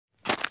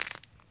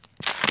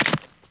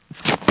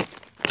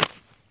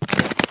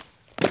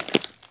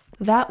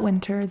That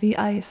winter, the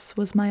ice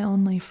was my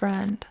only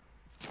friend.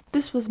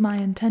 This was my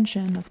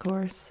intention, of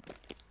course.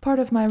 Part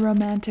of my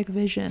romantic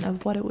vision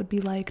of what it would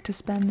be like to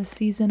spend the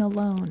season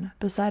alone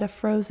beside a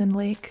frozen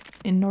lake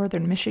in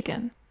northern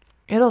Michigan.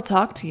 It'll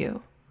talk to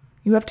you.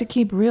 You have to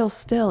keep real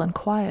still and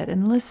quiet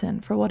and listen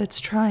for what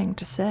it's trying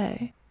to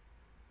say.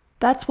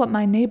 That's what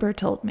my neighbor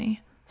told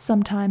me,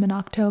 sometime in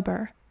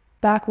October,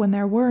 back when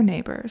there were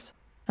neighbors,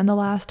 and the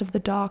last of the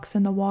docks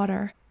in the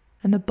water,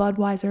 and the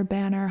Budweiser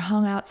banner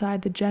hung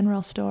outside the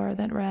general store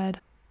that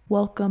read,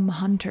 "Welcome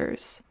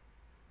Hunters."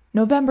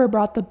 November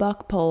brought the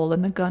buck pole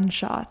and the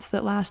gunshots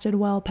that lasted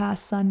well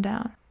past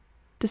sundown.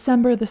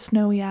 December the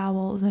snowy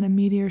owls and a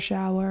meteor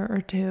shower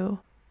or two.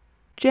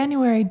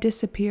 January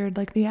disappeared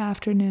like the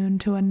afternoon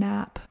to a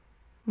nap.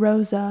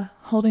 Rosa,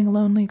 holding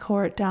lonely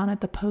court down at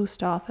the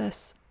post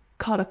office,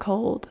 caught a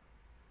cold.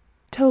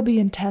 Toby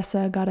and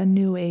Tessa got a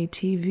new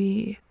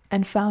ATV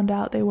and found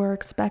out they were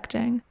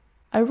expecting.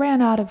 I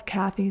ran out of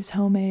Kathy's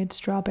homemade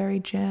strawberry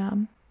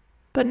jam.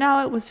 But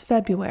now it was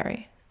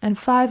February, and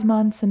 5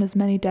 months and as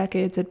many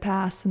decades had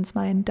passed since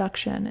my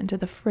induction into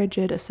the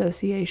frigid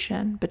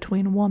association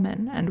between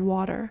woman and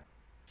water.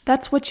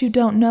 That's what you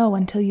don't know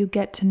until you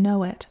get to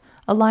know it,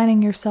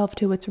 aligning yourself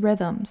to its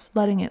rhythms,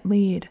 letting it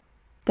lead.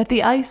 That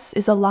the ice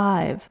is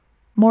alive,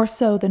 more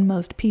so than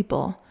most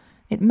people.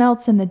 It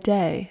melts in the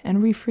day and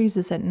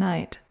refreezes at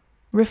night,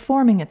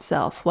 reforming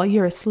itself while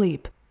you're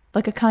asleep,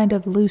 like a kind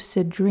of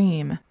lucid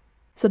dream,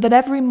 so that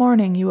every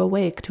morning you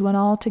awake to an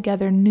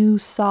altogether new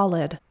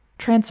solid,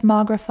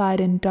 transmogrified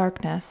in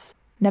darkness,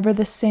 never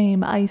the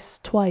same ice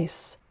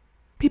twice.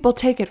 People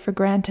take it for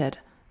granted.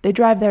 They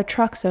drive their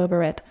trucks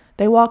over it.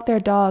 They walk their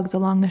dogs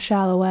along the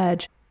shallow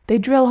edge. They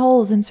drill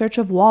holes in search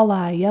of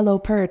walleye, yellow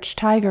perch,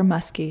 tiger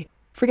muskie,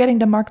 forgetting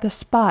to mark the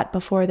spot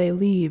before they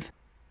leave.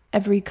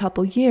 Every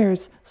couple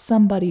years,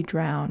 somebody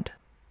drowned.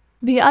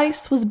 The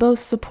ice was both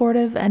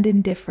supportive and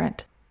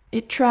indifferent.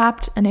 It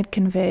trapped and it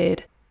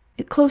conveyed.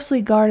 It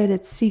closely guarded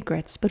its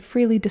secrets, but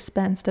freely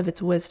dispensed of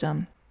its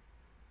wisdom.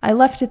 I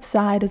left its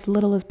side as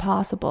little as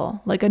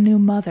possible, like a new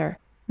mother,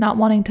 not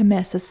wanting to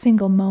miss a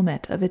single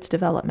moment of its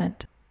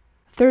development.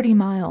 30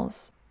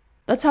 miles.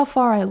 That's how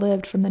far I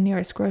lived from the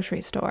nearest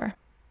grocery store.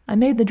 I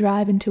made the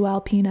drive into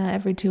Alpena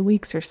every 2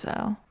 weeks or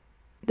so.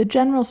 The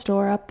general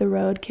store up the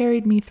road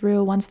carried me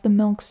through once the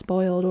milk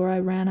spoiled or I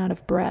ran out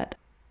of bread.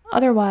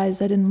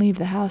 Otherwise, I didn't leave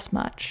the house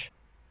much.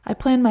 I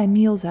planned my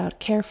meals out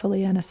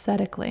carefully and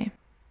aesthetically.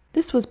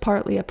 This was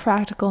partly a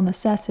practical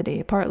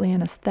necessity, partly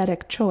an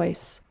aesthetic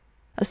choice.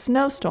 A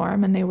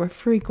snowstorm, and they were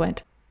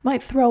frequent,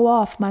 might throw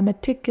off my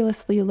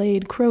meticulously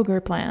laid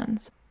Kroger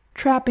plans,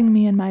 trapping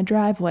me in my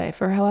driveway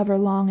for however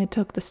long it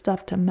took the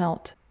stuff to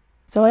melt.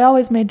 So I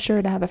always made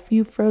sure to have a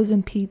few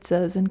frozen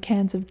pizzas and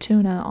cans of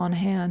tuna on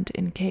hand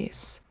in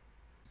case.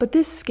 But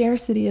this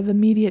scarcity of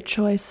immediate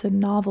choice and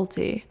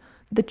novelty,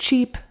 the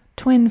cheap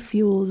twin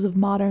fuels of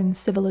modern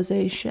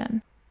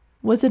civilization,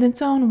 was in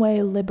its own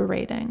way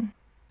liberating.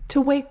 To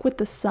wake with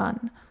the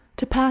sun,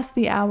 to pass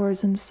the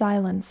hours in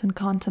silence and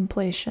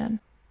contemplation,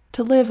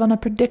 to live on a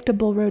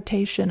predictable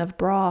rotation of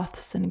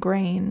broths and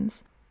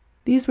grains.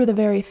 These were the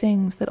very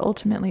things that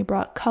ultimately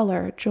brought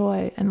color,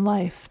 joy, and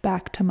life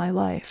back to my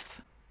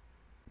life.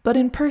 But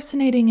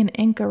impersonating an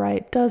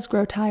anchorite does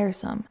grow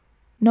tiresome,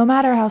 no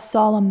matter how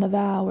solemn the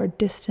vow or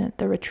distant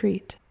the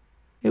retreat.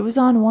 It was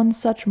on one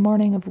such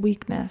morning of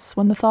weakness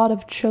when the thought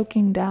of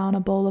choking down a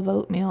bowl of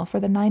oatmeal for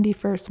the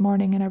 91st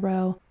morning in a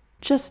row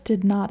just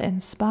did not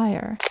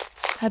inspire.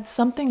 Had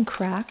something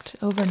cracked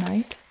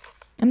overnight?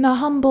 In the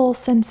humble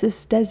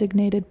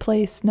census-designated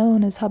place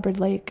known as Hubbard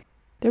Lake,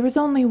 there was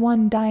only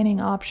one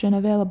dining option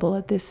available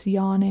at this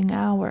yawning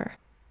hour,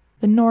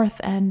 the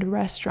North End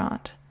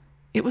Restaurant.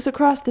 It was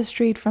across the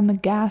street from the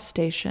gas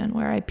station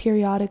where I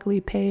periodically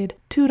paid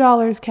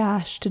 $2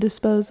 cash to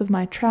dispose of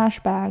my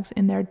trash bags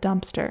in their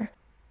dumpster.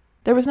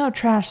 There was no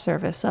trash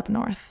service up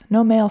north,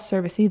 no mail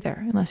service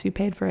either, unless you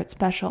paid for it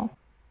special.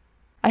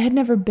 I had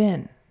never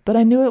been, but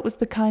I knew it was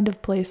the kind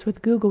of place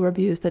with Google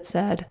reviews that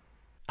said,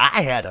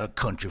 "I had a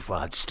country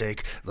fried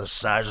steak the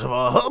size of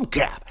a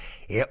hubcap.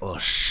 It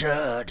was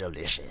sure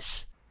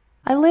delicious."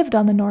 I lived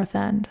on the North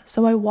End,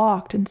 so I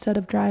walked instead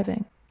of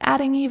driving,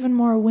 adding even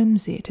more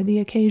whimsy to the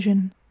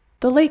occasion.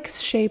 The lake's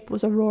shape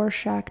was a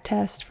Rorschach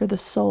test for the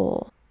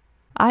soul.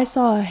 I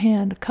saw a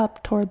hand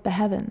cupped toward the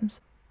heavens,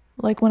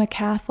 like when a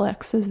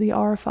Catholic says the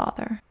Our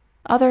Father.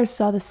 Others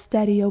saw the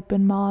steady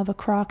open maw of a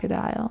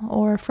crocodile,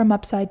 or, from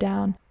upside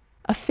down,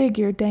 a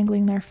figure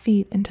dangling their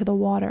feet into the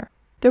water.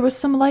 There was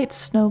some light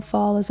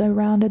snowfall as I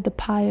rounded the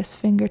pious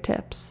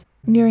fingertips,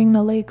 nearing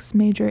the lake's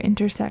major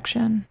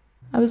intersection.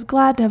 I was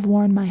glad to have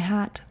worn my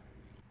hat.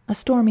 A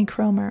stormy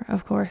Cromer,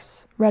 of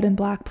course, red and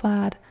black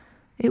plaid.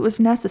 It was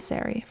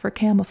necessary for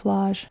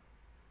camouflage.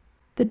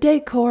 The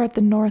decor at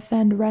the North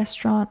End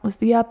Restaurant was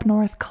the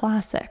up-north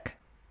classic.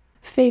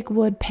 Fake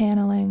wood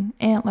paneling,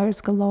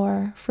 antlers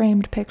galore,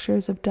 framed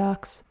pictures of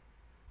ducks.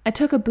 I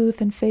took a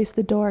booth and faced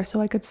the door so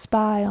I could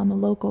spy on the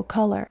local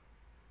color.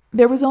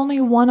 There was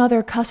only one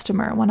other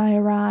customer when I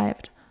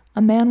arrived,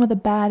 a man with a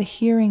bad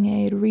hearing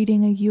aid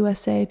reading a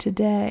USA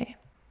Today.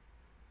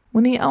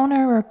 When the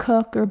owner or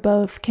cook or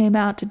both came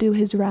out to do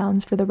his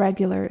rounds for the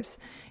regulars,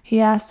 he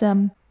asked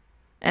him,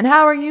 "And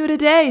how are you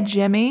today,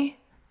 Jimmy?"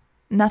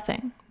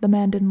 Nothing. The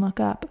man didn't look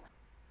up.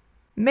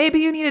 "Maybe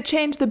you need to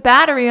change the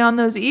battery on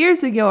those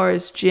ears of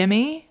yours,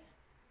 Jimmy."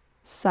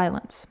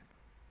 Silence.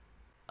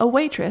 A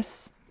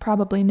waitress,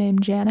 probably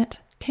named Janet,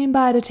 came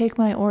by to take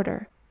my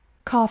order.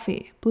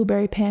 Coffee,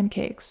 blueberry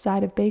pancakes,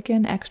 side of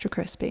bacon, extra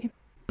crispy.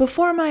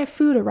 Before my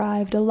food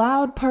arrived, a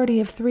loud party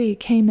of 3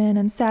 came in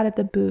and sat at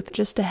the booth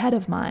just ahead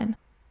of mine,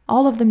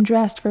 all of them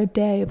dressed for a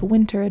day of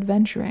winter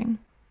adventuring.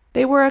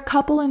 They were a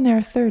couple in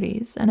their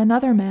 30s and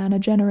another man a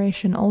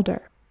generation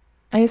older.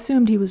 I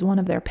assumed he was one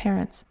of their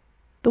parents.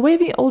 The way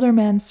the older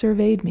man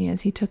surveyed me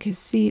as he took his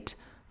seat,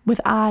 with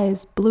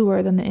eyes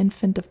bluer than the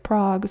infant of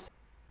Prague's,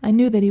 I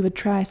knew that he would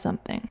try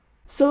something.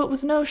 So it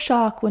was no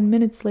shock when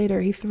minutes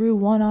later he threw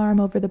one arm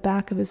over the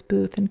back of his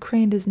booth and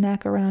craned his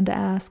neck around to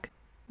ask,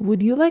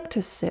 "Would you like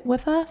to sit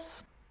with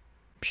us?"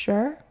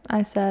 "Sure,"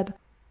 I said,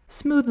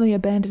 smoothly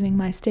abandoning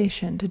my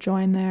station to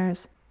join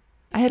theirs.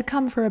 I had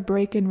come for a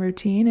break in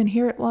routine, and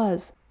here it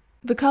was.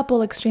 The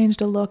couple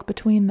exchanged a look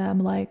between them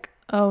like,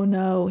 "Oh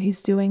no,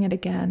 he's doing it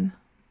again."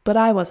 But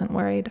I wasn't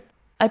worried.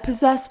 I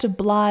possessed a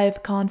blithe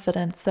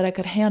confidence that I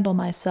could handle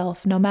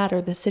myself no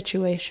matter the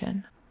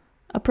situation.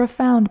 A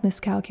profound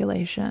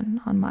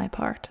miscalculation on my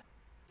part.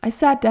 I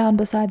sat down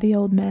beside the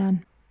old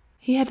man.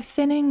 He had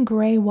thinning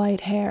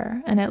gray-white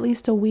hair and at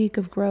least a week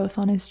of growth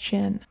on his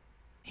chin.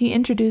 He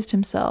introduced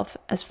himself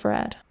as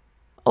Fred.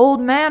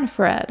 "Old man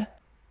Fred,"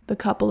 the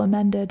couple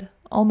amended,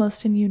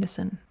 almost in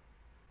unison.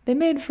 They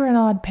made for an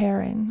odd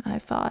pairing, I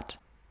thought.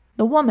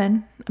 The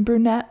woman, a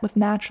brunette with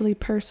naturally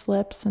pursed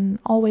lips and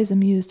always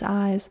amused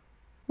eyes,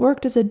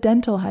 worked as a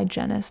dental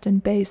hygienist in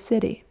Bay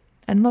City,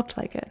 and looked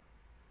like it.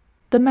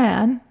 The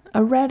man,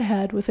 a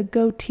redhead with a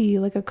goatee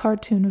like a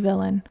cartoon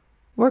villain,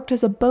 worked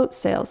as a boat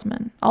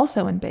salesman,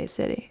 also in Bay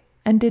City,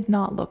 and did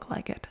not look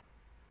like it.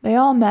 They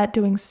all met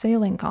doing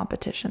sailing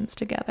competitions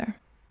together.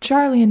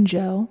 Charlie and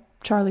Joe,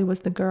 Charlie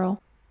was the girl,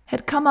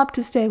 had come up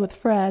to stay with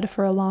Fred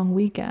for a long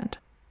weekend.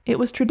 It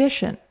was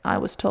tradition, I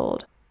was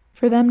told,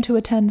 for them to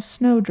attend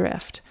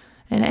Snowdrift,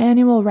 an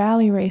annual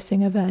rally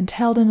racing event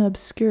held in an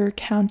obscure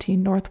county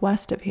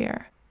northwest of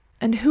here.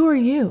 "And who are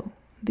you?"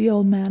 the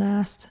old man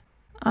asked.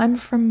 "I'm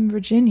from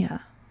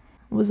Virginia,"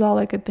 was all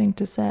I could think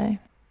to say.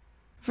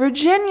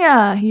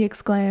 "Virginia!" he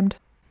exclaimed.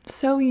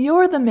 "So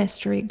you're the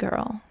mystery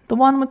girl, the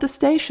one with the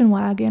station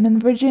wagon and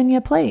the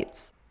Virginia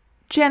plates."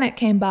 Janet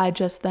came by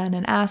just then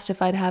and asked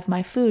if I'd have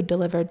my food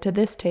delivered to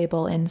this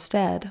table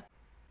instead.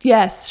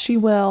 "Yes, she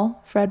will,"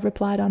 Fred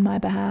replied on my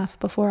behalf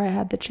before I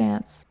had the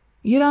chance.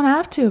 "You don't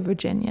have to,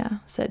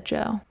 Virginia," said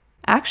Joe.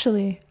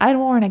 "Actually, I'd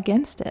warn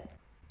against it."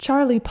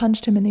 Charlie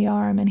punched him in the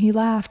arm, and he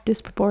laughed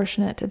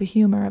disproportionate to the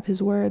humor of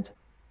his words.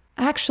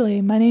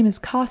 "Actually, my name is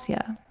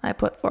Kasia," I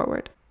put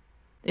forward.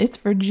 "It's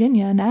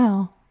Virginia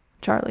now,"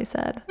 Charlie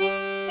said.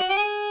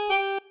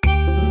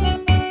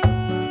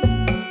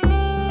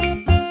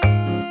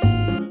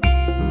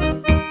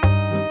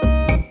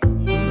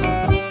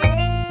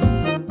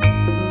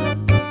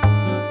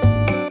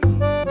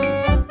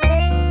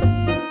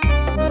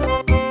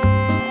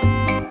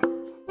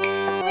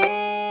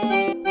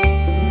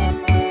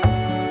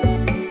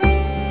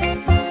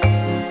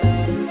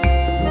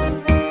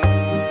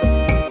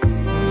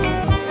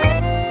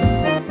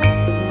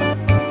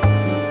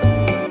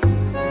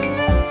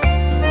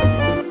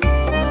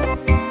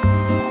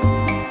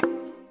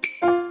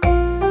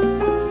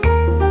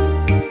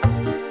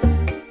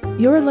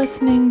 You're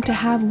listening to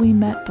Have We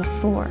Met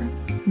Before?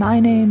 My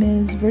name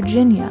is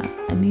Virginia,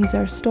 and these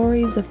are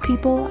stories of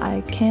people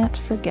I can't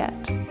forget.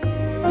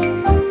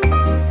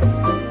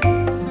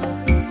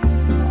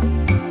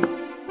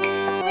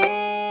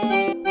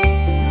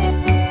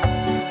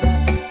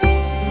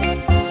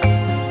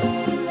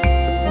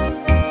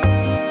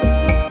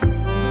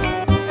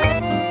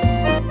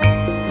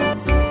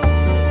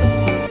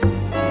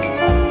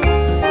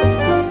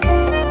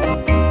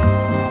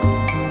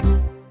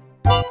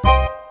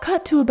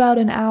 To about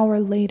an hour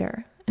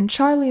later, and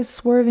Charlie is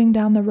swerving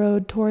down the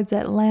road towards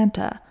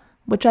Atlanta,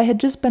 which I had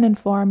just been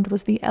informed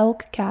was the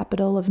elk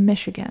capital of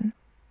Michigan.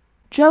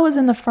 Joe is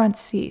in the front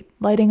seat,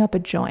 lighting up a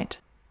joint.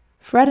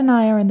 Fred and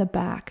I are in the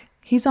back.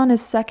 He's on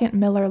his second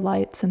Miller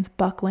Lite since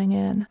buckling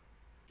in.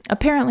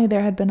 Apparently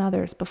there had been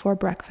others before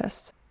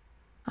breakfast.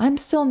 I'm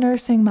still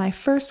nursing my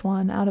first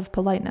one out of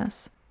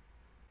politeness.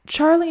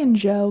 Charlie and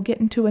Joe get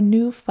into a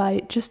new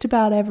fight just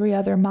about every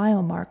other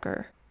mile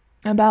marker.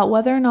 About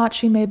whether or not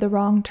she made the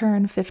wrong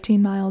turn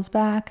 15 miles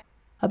back,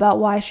 about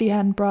why she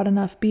hadn't brought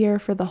enough beer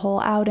for the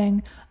whole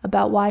outing,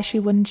 about why she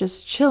wouldn't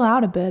just chill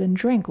out a bit and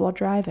drink while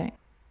driving.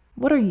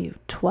 "What are you,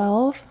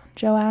 12?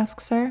 Joe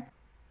asks her.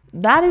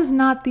 "That is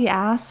not the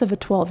ass of a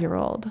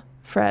 12-year-old,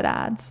 Fred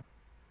adds.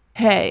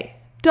 "Hey,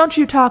 don't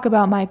you talk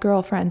about my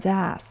girlfriend's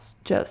ass,"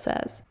 Joe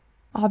says,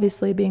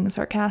 obviously being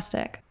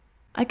sarcastic.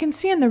 I can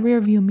see in the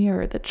rearview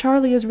mirror that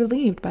Charlie is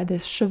relieved by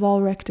this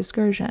chivalric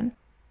discursion,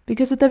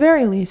 because at the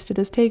very least it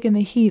has taken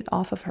the heat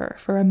off of her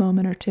for a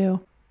moment or two.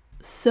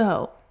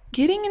 "So,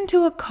 Getting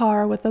into a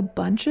car with a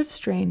bunch of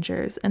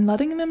strangers and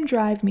letting them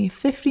drive me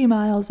 50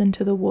 miles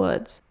into the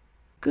woods.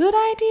 Good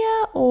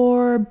idea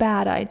or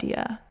bad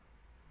idea?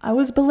 I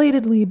was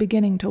belatedly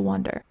beginning to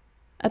wonder.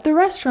 At the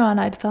restaurant,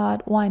 I'd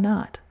thought, why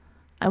not?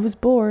 I was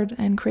bored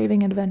and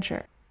craving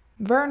adventure.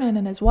 Vernon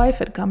and his wife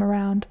had come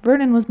around.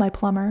 Vernon was my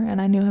plumber,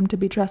 and I knew him to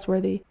be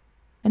trustworthy.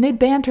 And they'd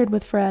bantered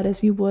with Fred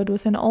as you would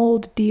with an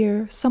old,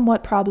 dear,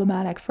 somewhat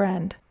problematic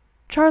friend.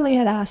 Charlie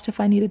had asked if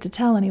I needed to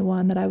tell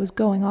anyone that I was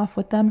going off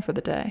with them for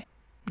the day.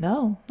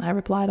 No, I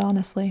replied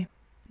honestly.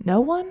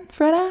 No one?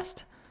 Fred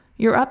asked.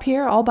 You're up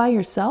here all by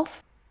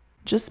yourself?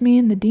 Just me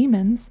and the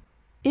demons.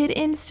 It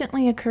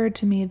instantly occurred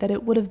to me that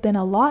it would have been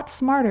a lot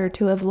smarter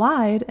to have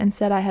lied and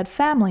said I had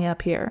family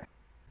up here.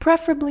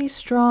 Preferably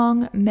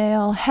strong,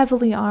 male,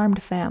 heavily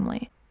armed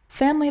family.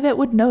 Family that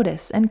would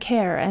notice and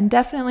care and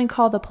definitely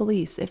call the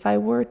police if I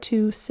were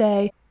to,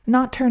 say,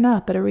 not turn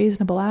up at a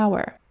reasonable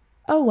hour.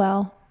 Oh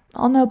well,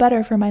 I'll know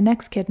better for my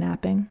next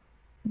kidnapping.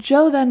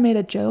 Joe then made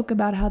a joke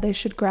about how they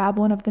should grab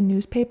one of the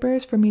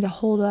newspapers for me to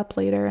hold up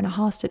later in a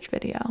hostage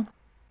video.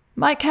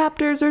 My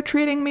captors are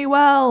treating me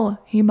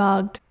well, he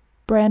mugged,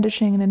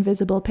 brandishing an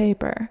invisible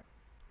paper.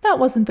 That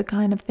wasn't the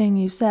kind of thing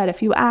you said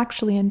if you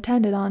actually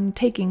intended on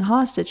taking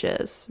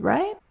hostages,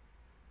 right?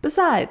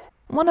 Besides,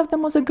 one of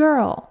them was a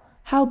girl.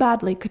 How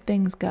badly could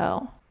things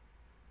go?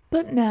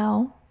 But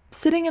now,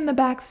 sitting in the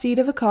back seat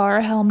of a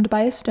car helmed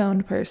by a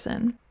stoned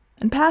person,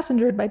 and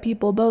passengered by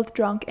people both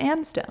drunk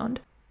and stoned,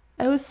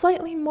 I was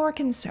slightly more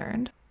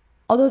concerned,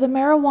 although the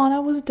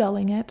marijuana was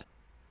dulling it.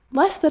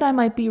 Less that I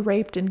might be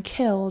raped and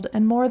killed,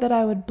 and more that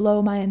I would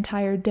blow my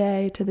entire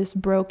day to this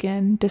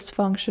broken,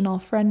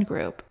 dysfunctional friend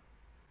group.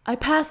 I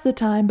passed the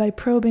time by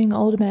probing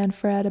Old Man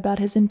Fred about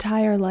his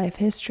entire life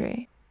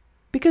history.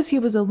 Because he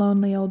was a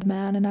lonely old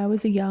man and I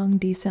was a young,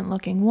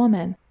 decent-looking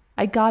woman,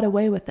 I got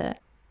away with it.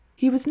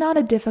 He was not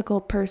a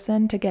difficult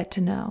person to get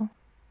to know.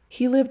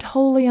 He lived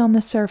wholly on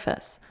the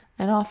surface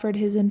and offered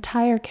his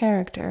entire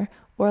character,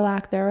 or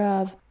lack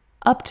thereof,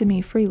 up to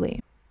me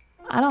freely.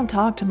 I don't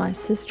talk to my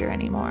sister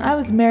anymore. I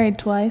was married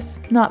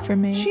twice, not for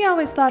me. She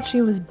always thought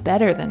she was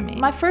better than me.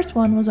 My first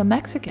one was a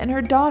Mexican, and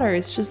her daughter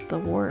is just the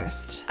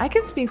worst. I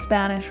can speak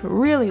Spanish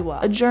really well.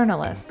 A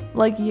journalist,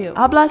 like you.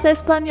 ¿Hablas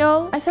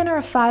español? I sent her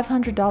a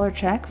 $500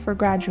 check for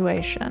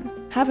graduation.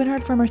 Haven't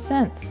heard from her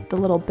since, the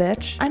little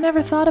bitch. I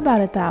never thought about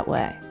it that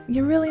way.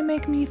 You really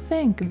make me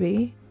think,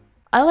 V.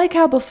 I like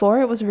how before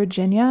it was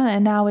Virginia,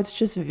 and now it's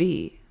just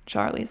V,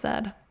 Charlie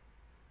said.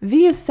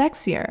 V is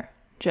sexier,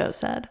 Joe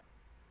said.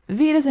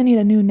 V doesn't need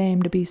a new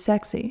name to be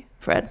sexy,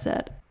 Fred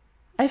said.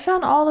 I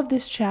found all of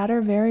this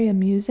chatter very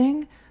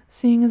amusing,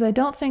 seeing as I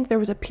don't think there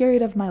was a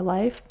period of my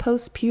life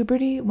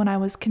post-puberty when I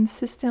was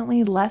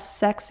consistently less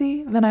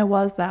sexy than I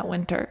was that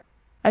winter.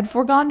 I'd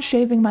foregone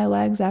shaving my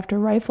legs after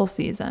rifle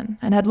season,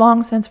 and had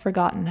long since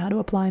forgotten how to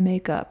apply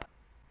makeup.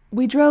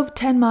 We drove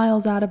 10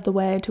 miles out of the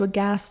way to a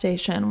gas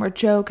station where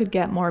Joe could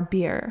get more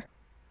beer.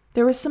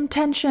 There was some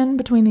tension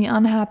between the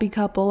unhappy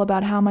couple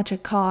about how much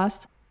it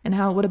cost, and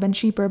how it would have been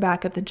cheaper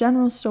back at the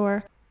general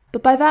store,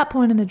 but by that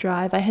point in the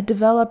drive I had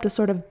developed a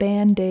sort of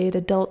band-aid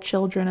adult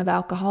children of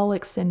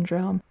alcoholics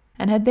syndrome,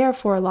 and had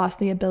therefore lost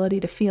the ability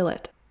to feel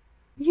it.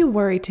 You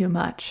worry too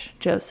much,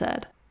 Joe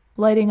said,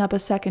 lighting up a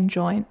second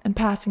joint and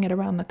passing it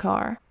around the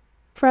car.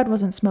 Fred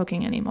wasn't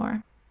smoking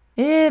anymore.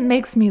 It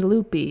makes me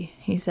loopy,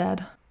 he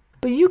said.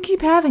 But you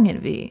keep having it,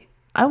 V.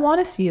 I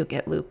want to see you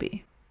get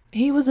loopy.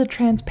 He was a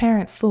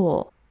transparent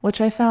fool, which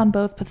I found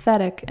both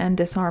pathetic and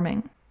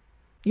disarming.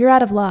 You're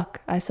out of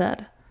luck, I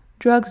said.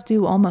 Drugs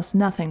do almost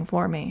nothing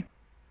for me.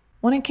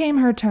 When it came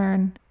her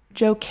turn,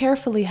 Joe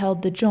carefully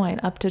held the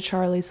joint up to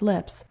Charlie's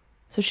lips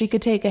so she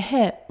could take a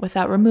hit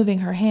without removing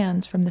her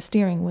hands from the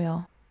steering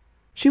wheel.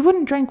 She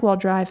wouldn't drink while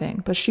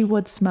driving, but she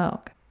would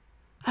smoke.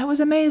 I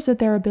was amazed at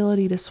their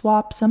ability to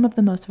swap some of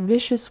the most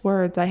vicious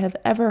words I have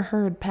ever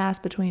heard pass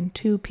between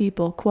two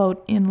people,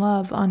 quote, in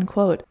love,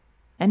 unquote,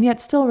 and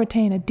yet still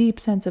retain a deep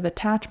sense of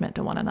attachment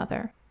to one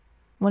another.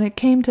 When it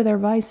came to their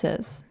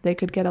vices, they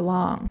could get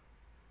along.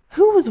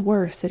 Who was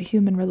worse at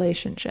human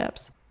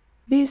relationships?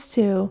 These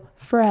two,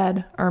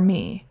 Fred, or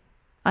me?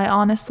 I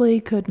honestly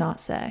could not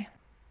say.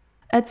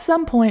 At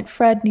some point,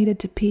 Fred needed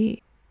to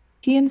pee.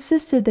 He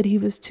insisted that he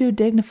was too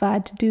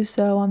dignified to do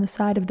so on the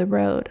side of the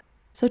road,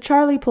 so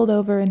Charlie pulled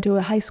over into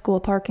a high school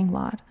parking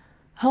lot.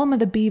 Home of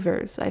the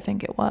Beavers, I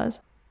think it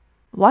was.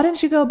 Why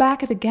didn't you go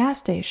back at the gas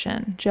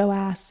station? Joe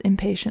asked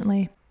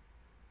impatiently.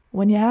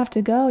 When you have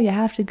to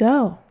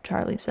go,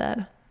 Charlie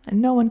said,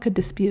 and no one could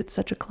dispute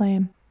such a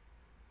claim.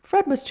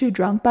 Fred was too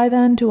drunk by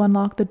then to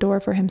unlock the door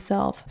for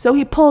himself, so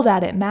he pulled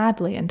at it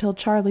madly until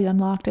Charlie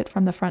unlocked it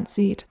from the front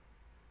seat.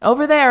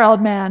 Over there,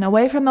 old man,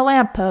 away from the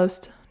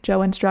lamppost,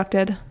 Joe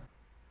instructed.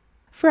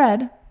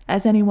 Fred,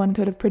 as anyone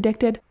could have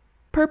predicted,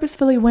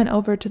 purposefully went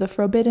over to the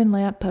forbidden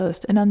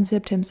lamppost and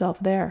unzipped himself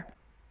there.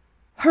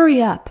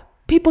 Hurry up!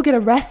 People get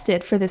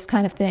arrested for this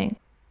kind of thing,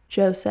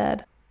 Joe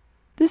said.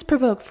 This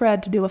provoked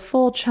Fred to do a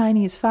full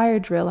Chinese fire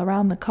drill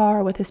around the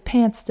car with his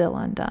pants still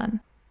undone.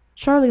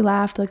 Charlie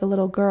laughed like a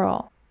little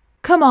girl.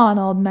 Come on,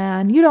 old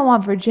man, you don't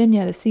want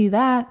Virginia to see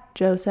that,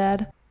 Joe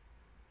said.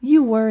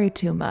 "You worry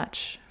too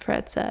much,"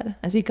 Fred said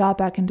as he got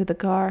back into the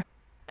car,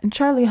 and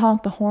Charlie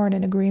honked the horn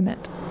in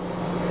agreement.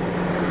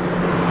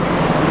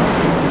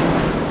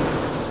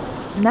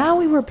 Now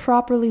we were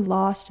properly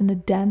lost in a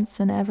dense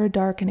and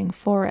ever-darkening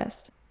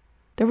forest.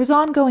 There was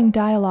ongoing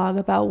dialogue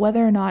about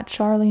whether or not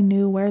Charlie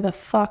knew where the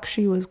fuck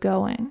she was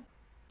going.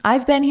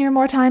 "I've been here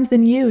more times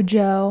than you,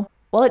 Joe."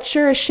 "Well, it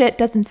sure as shit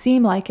doesn't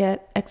seem like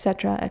it,"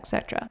 etc.,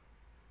 etc.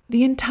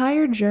 The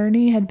entire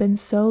journey had been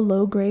so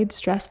low-grade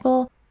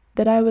stressful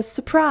that I was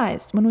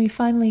surprised when we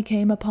finally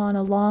came upon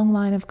a long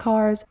line of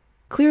cars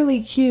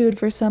clearly queued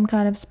for some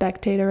kind of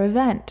spectator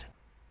event.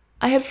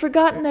 I had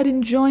forgotten that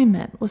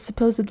enjoyment was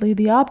supposedly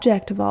the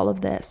object of all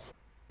of this,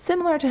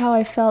 similar to how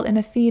I felt in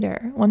a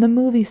theater when the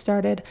movie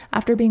started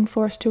after being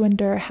forced to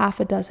endure half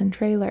a dozen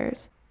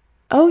trailers.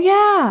 Oh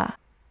yeah!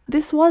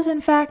 This was in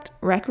fact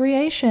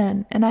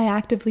recreation, and I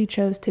actively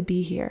chose to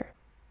be here.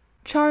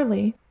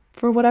 Charlie,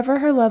 for whatever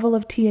her level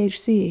of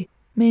THC,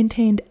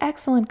 maintained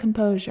excellent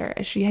composure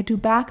as she had to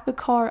back the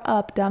car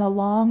up down a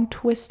long,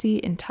 twisty,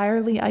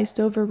 entirely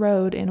iced-over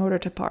road in order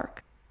to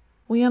park.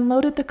 We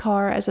unloaded the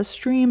car as a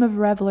stream of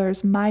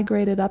revelers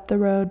migrated up the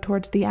road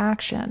towards the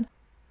action,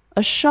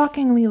 a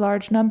shockingly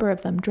large number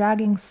of them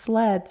dragging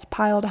sleds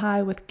piled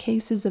high with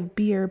cases of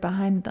beer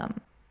behind them.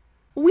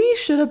 "We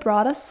should have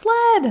brought a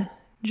sled,"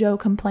 Joe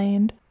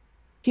complained.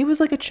 He was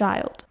like a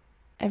child.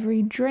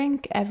 Every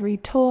drink, every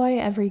toy,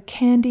 every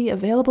candy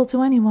available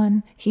to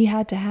anyone, he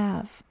had to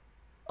have.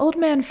 Old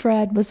man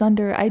Fred was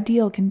under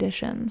ideal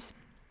conditions.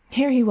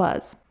 Here he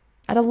was,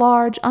 at a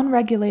large,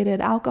 unregulated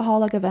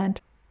alcoholic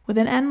event with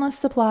an endless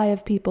supply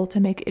of people to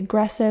make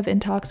aggressive,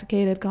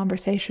 intoxicated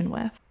conversation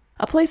with.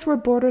 A place where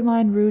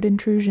borderline rude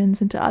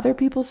intrusions into other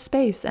people's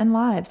space and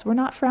lives were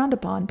not frowned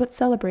upon, but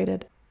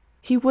celebrated.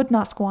 He would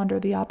not squander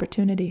the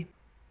opportunity.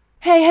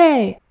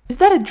 Hey, is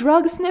that a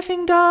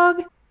drug-sniffing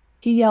dog?"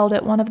 he yelled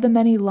at one of the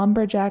many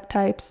lumberjack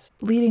types,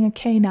 leading a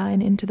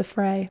canine into the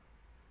fray.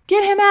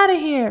 "Get him out of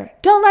here!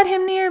 Don't let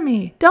him near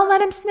me! Don't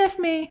let him sniff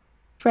me!"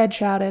 Fred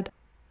shouted.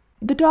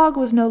 The dog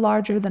was no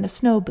larger than a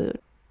snow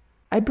boot.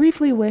 I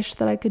briefly wished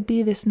that I could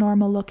be this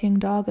normal-looking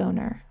dog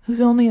owner,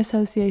 whose only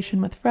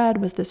association with Fred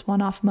was this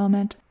one-off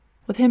moment,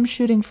 with him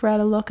shooting Fred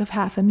a look of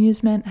half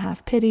amusement,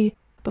 half pity,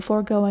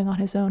 before going on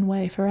his own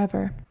way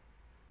forever.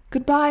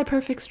 Goodbye,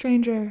 perfect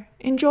stranger.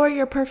 Enjoy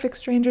your perfect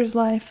stranger's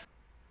life.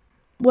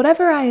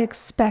 Whatever I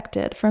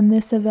expected from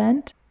this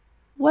event,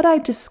 what I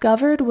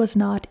discovered was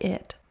not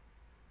it.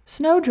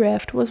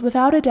 Snowdrift was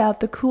without a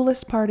doubt the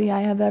coolest party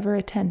I have ever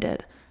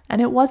attended,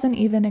 and it wasn't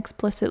even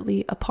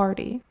explicitly a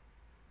party.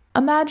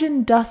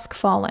 Imagine dusk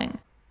falling,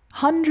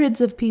 hundreds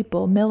of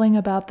people milling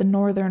about the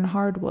northern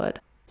hardwood,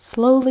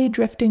 slowly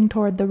drifting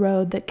toward the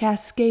road that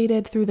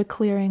cascaded through the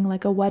clearing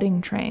like a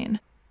wedding train,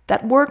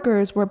 that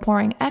workers were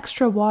pouring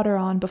extra water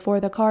on before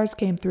the cars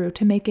came through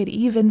to make it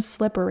even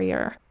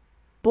slipperier,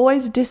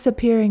 boys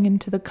disappearing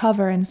into the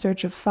cover in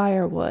search of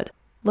firewood,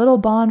 little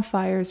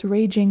bonfires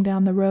raging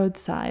down the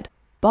roadside,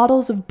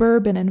 bottles of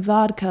bourbon and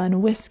vodka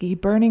and whiskey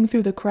burning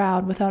through the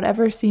crowd without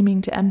ever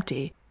seeming to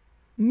empty,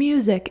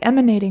 music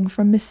emanating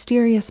from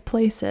mysterious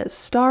places,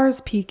 stars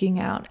peeking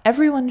out,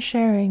 everyone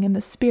sharing in the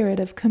spirit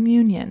of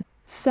communion,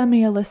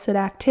 semi-illicit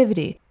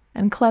activity,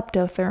 and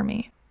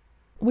kleptothermy.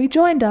 We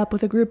joined up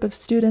with a group of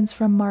students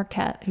from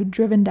Marquette who'd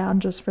driven down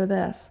just for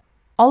this,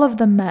 all of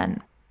them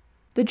men.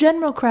 The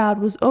general crowd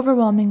was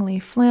overwhelmingly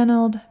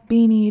flanneled,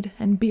 beanied,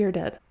 and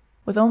bearded,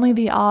 with only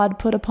the odd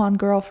put-upon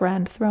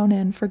girlfriend thrown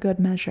in for good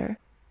measure.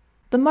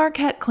 The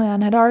Marquette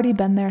clan had already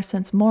been there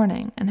since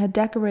morning and had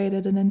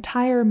decorated an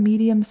entire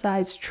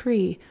medium-sized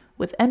tree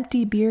with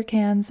empty beer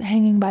cans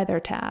hanging by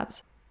their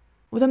tabs.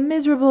 With a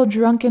miserable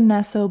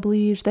drunkenness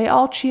oblige, they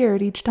all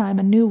cheered each time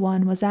a new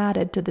one was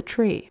added to the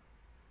tree.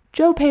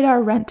 Joe paid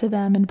our rent to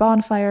them in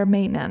bonfire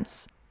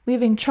maintenance,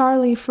 leaving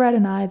Charlie, Fred,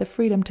 and I the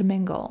freedom to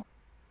mingle.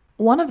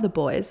 One of the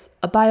boys,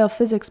 a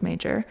biophysics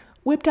major,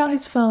 whipped out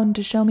his phone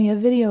to show me a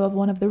video of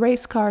one of the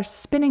race cars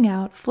spinning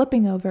out,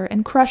 flipping over,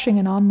 and crushing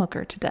an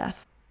onlooker to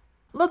death.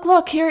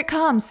 Look, here it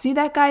comes. See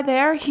that guy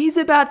there? He's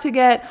about to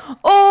get...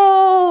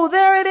 Oh,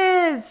 there it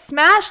is!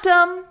 Smashed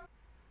him!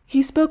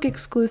 He spoke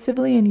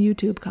exclusively in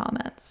YouTube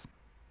comments.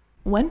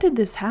 When did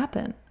this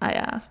happen? I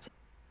asked.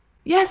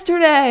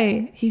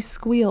 Yesterday! He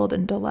squealed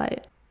in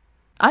delight.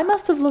 I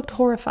must have looked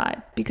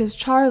horrified, because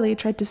Charlie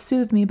tried to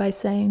soothe me by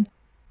saying,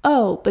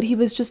 "Oh, but he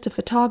was just a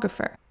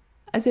photographer,"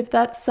 as if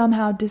that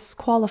somehow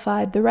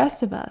disqualified the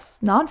rest of us,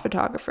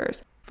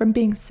 non-photographers, from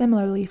being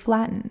similarly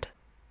flattened.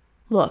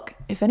 "Look,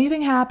 if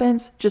anything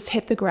happens, just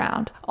hit the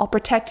ground. I'll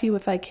protect you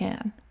if I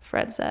can,"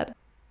 Fred said.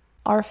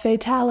 "Are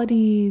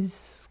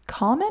fatalities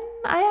common?"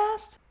 I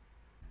asked.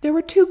 There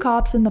were 2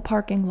 cops in the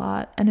parking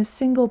lot and a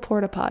single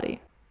porta-potty.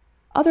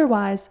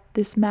 Otherwise,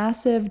 this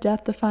massive,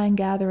 death-defying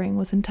gathering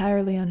was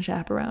entirely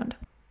unchaperoned.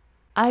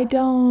 "I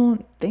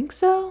don't think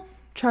so,"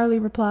 Charlie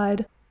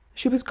replied.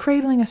 She was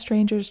cradling a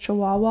stranger's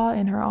chihuahua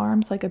in her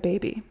arms like a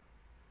baby.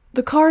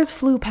 The cars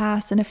flew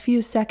past in a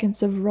few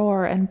seconds of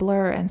roar and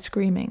blur and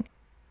screaming.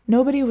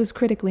 Nobody was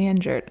critically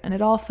injured, and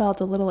it all felt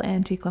a little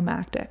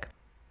anticlimactic.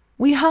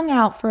 We hung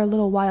out for a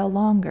little while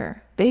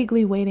longer,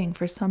 vaguely waiting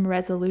for some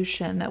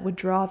resolution that would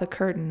draw the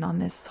curtain on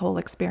this whole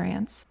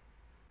experience.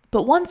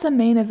 But once a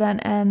main event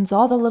ends,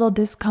 all the little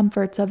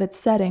discomforts of its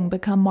setting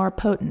become more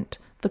potent: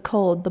 the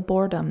cold, the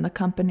boredom, the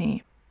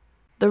company.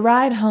 The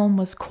ride home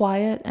was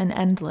quiet and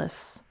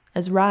endless,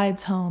 as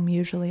rides home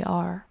usually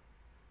are.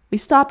 We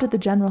stopped at the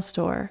general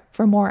store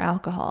for more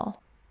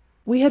alcohol.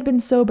 We had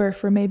been sober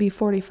for maybe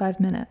 45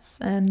 minutes,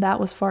 and that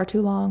was far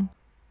too long.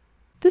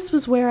 This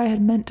was where I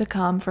had meant to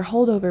come for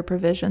holdover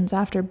provisions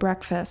after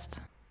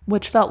breakfast,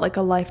 which felt like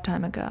a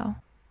lifetime ago.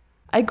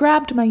 I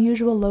grabbed my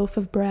usual loaf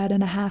of bread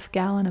and a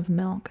half-gallon of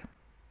milk.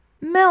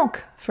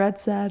 "Milk," Fred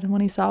said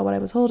when he saw what I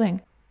was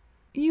holding.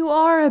 "You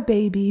are a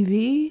baby,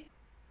 V."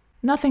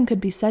 Nothing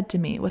could be said to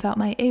me without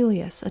my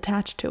alias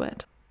attached to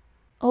it.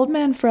 Old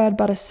Man Fred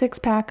bought a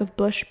 6-pack of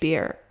Busch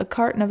beer, a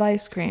carton of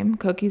ice cream,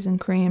 cookies and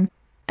cream,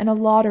 and a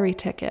lottery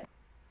ticket.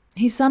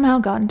 He somehow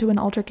got into an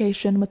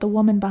altercation with the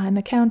woman behind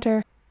the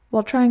counter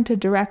while trying to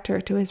direct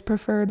her to his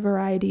preferred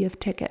variety of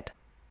ticket.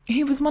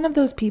 He was one of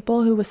those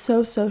people who was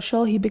so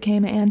social he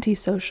became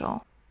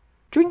antisocial.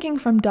 Drinking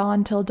from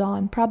dawn till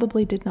dawn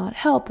probably did not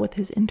help with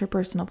his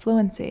interpersonal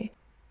fluency,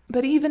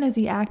 but even as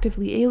he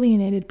actively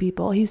alienated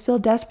people, he still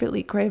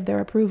desperately craved their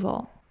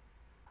approval.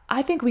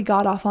 "I think we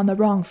got off on the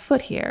wrong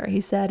foot here,"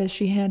 he said as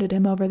she handed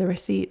him over the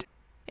receipt.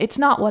 "It's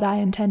not what I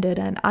intended,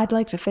 and I'd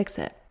like to fix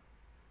it."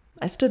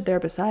 I stood there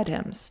beside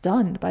him,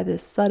 stunned by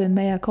this sudden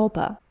mea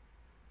culpa.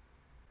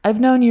 "I've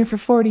known you for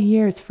 40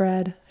 years,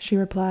 Fred," she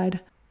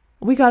replied.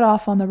 "We got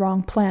off on the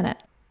wrong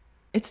planet."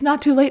 "It's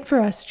not too late for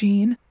us,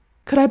 Jean.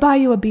 Could I buy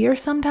you a beer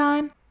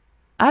sometime?"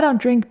 "I don't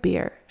drink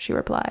beer," she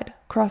replied,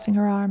 crossing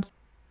her arms.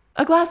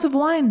 "A glass of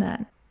wine,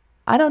 then."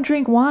 "I don't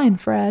drink wine,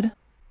 Fred."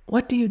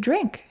 "What do you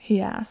drink?"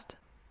 he asked.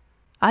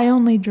 "I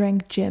only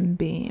drink Jim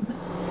Beam."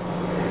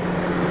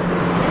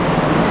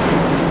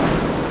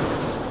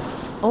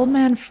 Old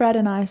Man Fred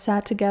and I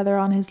sat together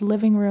on his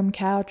living room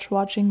couch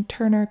watching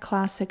Turner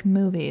Classic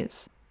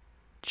Movies.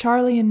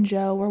 Charlie and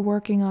Joe were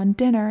working on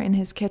dinner in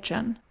his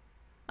kitchen.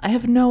 I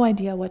have no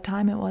idea what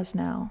time it was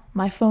now.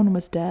 My phone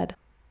was dead.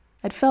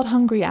 I'd felt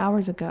hungry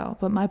hours ago,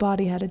 but my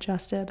body had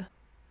adjusted.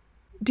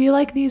 "Do you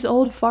like these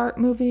old fart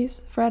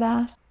movies?" Fred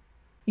asked.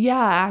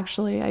 "Yeah,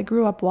 actually, I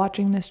grew up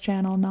watching this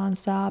channel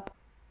nonstop.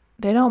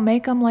 They don't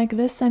make them like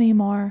this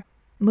anymore.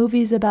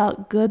 Movies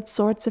about good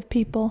sorts of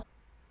people.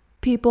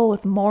 People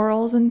with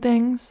morals and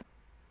things."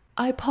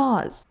 I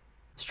paused,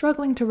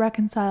 struggling to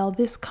reconcile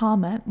this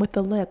comment with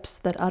the lips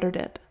that uttered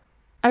it.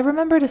 I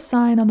remembered a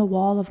sign on the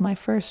wall of my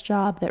first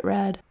job that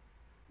read,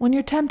 "When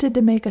you're tempted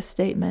to make a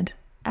statement,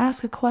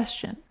 ask a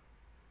question."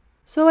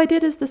 So I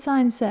did as the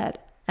sign said,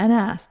 and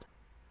asked,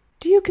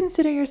 "Do you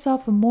consider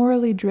yourself a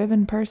morally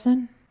driven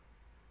person?"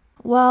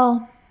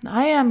 "Well,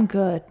 I am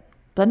good,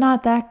 but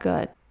not that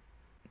good."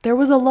 There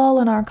was a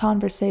lull in our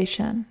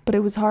conversation, but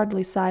it was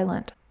hardly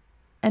silent.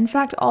 In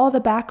fact, all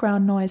the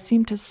background noise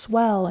seemed to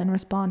swell in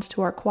response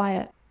to our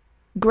quiet.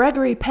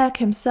 Gregory Peck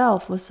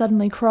himself was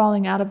suddenly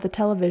crawling out of the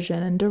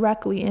television and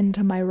directly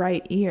into my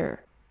right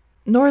ear.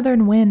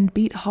 Northern wind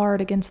beat hard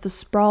against the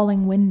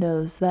sprawling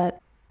windows that,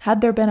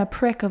 had there been a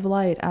prick of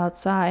light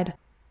outside,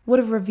 would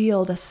have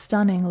revealed a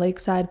stunning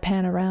lakeside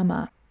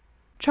panorama.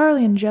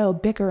 Charlie and Joe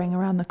bickering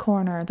around the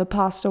corner, the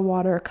pasta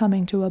water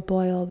coming to a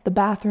boil, the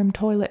bathroom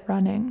toilet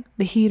running,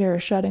 the heater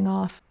shutting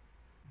off.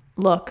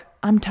 "Look,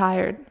 I'm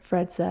tired,"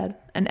 Fred said,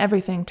 and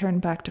everything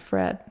turned back to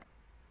Fred.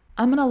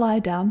 "I'm gonna lie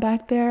down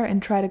back there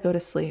and try to go to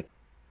sleep."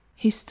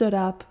 He stood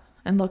up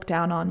and looked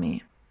down on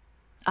me.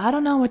 "I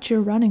don't know what you're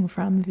running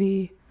from,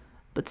 V,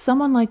 but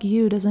someone like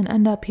you doesn't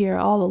end up here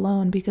all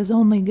alone because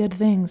only good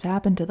things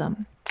happen to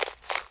them.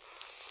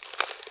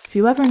 If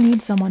you ever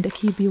need someone to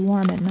keep you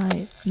warm at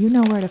night, you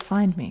know where to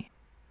find me."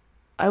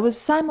 I was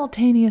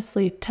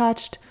simultaneously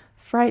touched,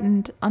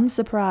 frightened,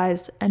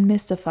 unsurprised, and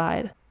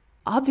mystified.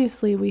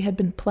 Obviously, we had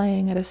been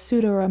playing at a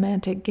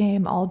pseudo-romantic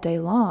game all day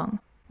long,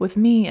 with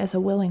me as a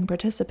willing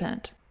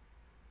participant.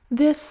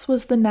 This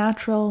was the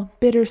natural,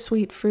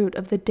 bittersweet fruit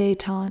of the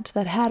détente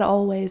that had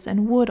always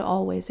and would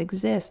always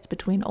exist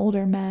between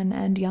older men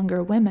and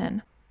younger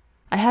women.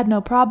 I had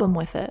no problem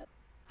with it.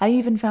 I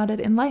even found it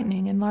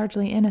enlightening and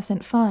largely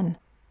innocent fun,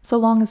 so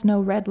long as no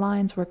red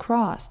lines were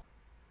crossed.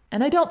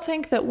 And I don't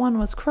think that one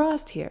was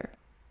crossed here.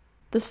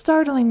 The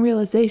startling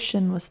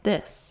realization was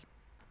this: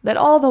 that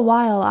all the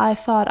while I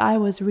thought I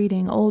was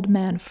reading Old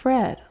Man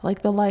Fred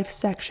like the life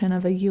section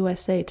of a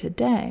USA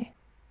Today,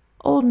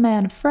 Old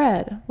Man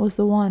Fred was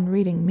the one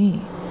reading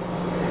me.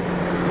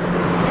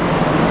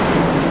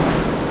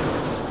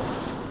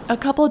 A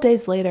couple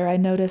days later, I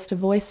noticed a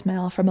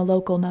voicemail from a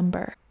local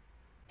number.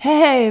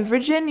 "Hey,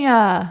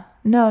 Virginia!"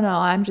 No,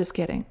 I'm just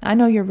kidding. I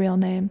know your real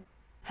name.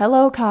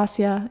 "Hello,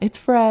 Kasia. It's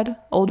Fred,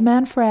 Old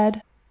Man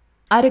Fred."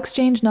 I'd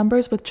exchanged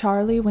numbers with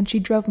Charlie when she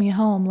drove me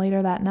home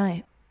later that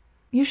night.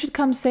 "You should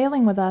come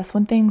sailing with us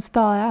when things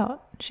thaw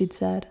out," she'd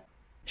said.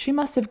 She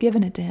must have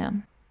given it to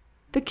him.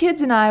 "The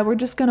kids and I were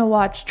just going to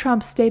watch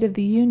Trump's State of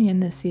the Union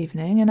this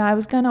evening, and I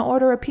was going to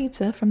order a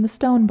pizza from the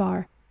Stone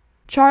Bar.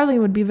 Charlie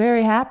would be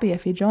very happy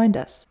if he joined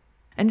us."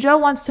 And Joe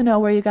wants to know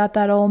where you got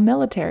that old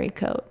military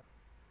coat.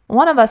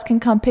 One of us can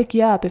come pick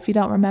you up if you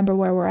don't remember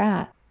where we're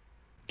at.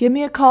 Give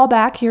me a call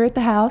back here at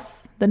the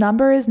house. The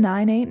number is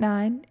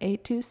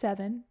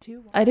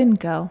 989-827-21. I didn't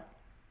go,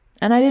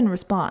 and I didn't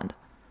respond,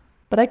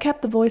 but I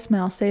kept the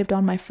voicemail saved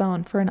on my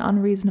phone for an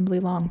unreasonably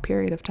long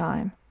period of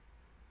time.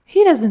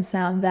 He doesn't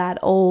sound that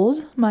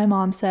old, my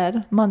mom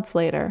said months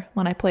later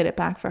when I played it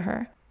back for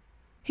her.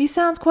 He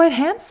sounds quite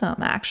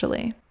handsome,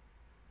 actually.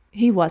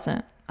 He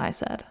wasn't, I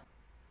said,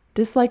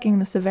 disliking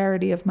the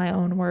severity of my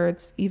own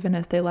words even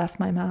as they left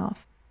my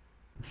mouth.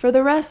 For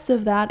the rest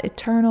of that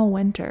eternal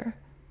winter,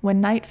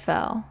 when night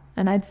fell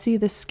and I'd see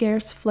the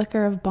scarce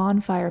flicker of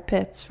bonfire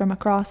pits from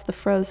across the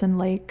frozen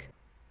lake,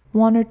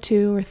 1 or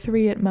 2 or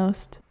 3 at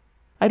most,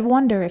 I'd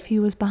wonder if he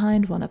was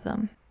behind one of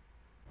them,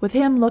 with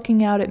him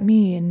looking out at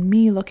me and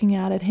me looking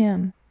out at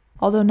him,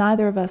 although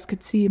neither of us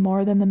could see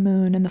more than the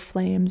moon and the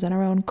flames and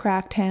our own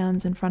cracked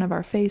hands in front of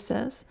our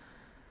faces.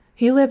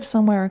 He lived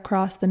somewhere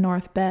across the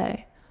North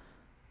Bay,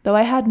 though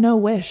I had no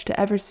wish to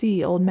ever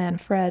see Old Man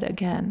Fred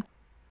again.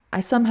 I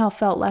somehow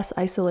felt less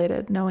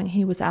isolated knowing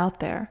he was out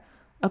there,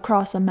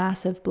 across a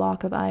massive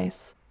block of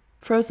ice,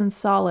 frozen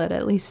solid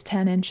at least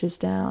 10 inches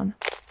down,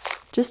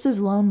 just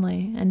as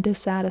lonely and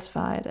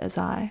dissatisfied as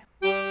I.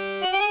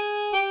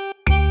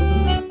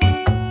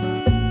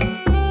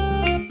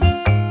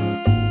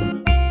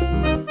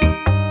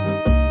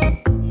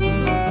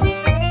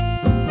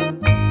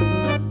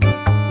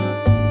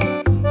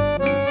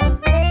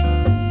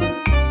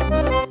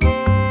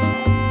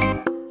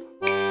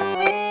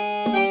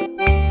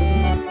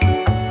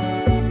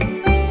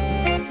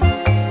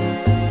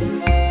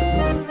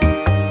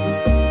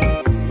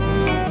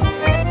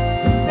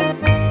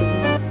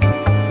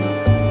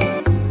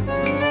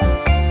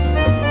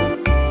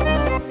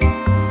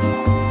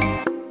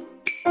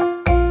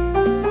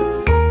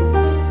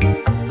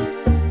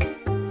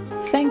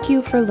 Thank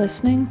you for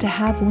listening to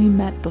Have We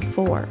Met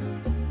Before?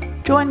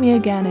 Join me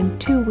again in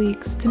 2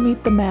 weeks to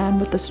meet the man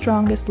with the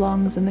strongest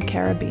lungs in the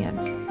Caribbean.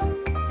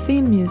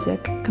 Theme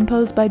music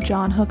composed by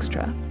John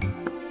Hoekstra.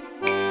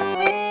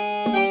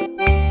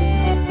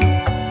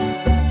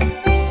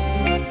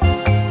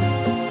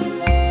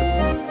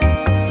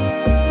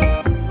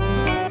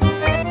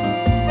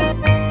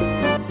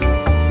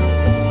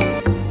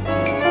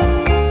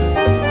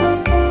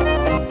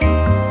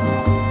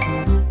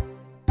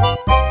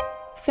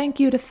 Thank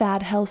you to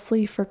Thad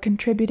Helsley for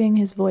contributing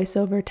his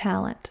voiceover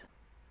talent.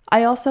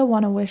 I also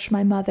want to wish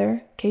my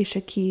mother,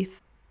 Keisha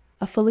Keith,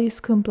 a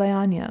feliz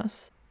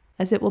cumpleaños,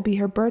 as it will be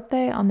her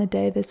birthday on the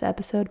day this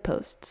episode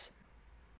posts.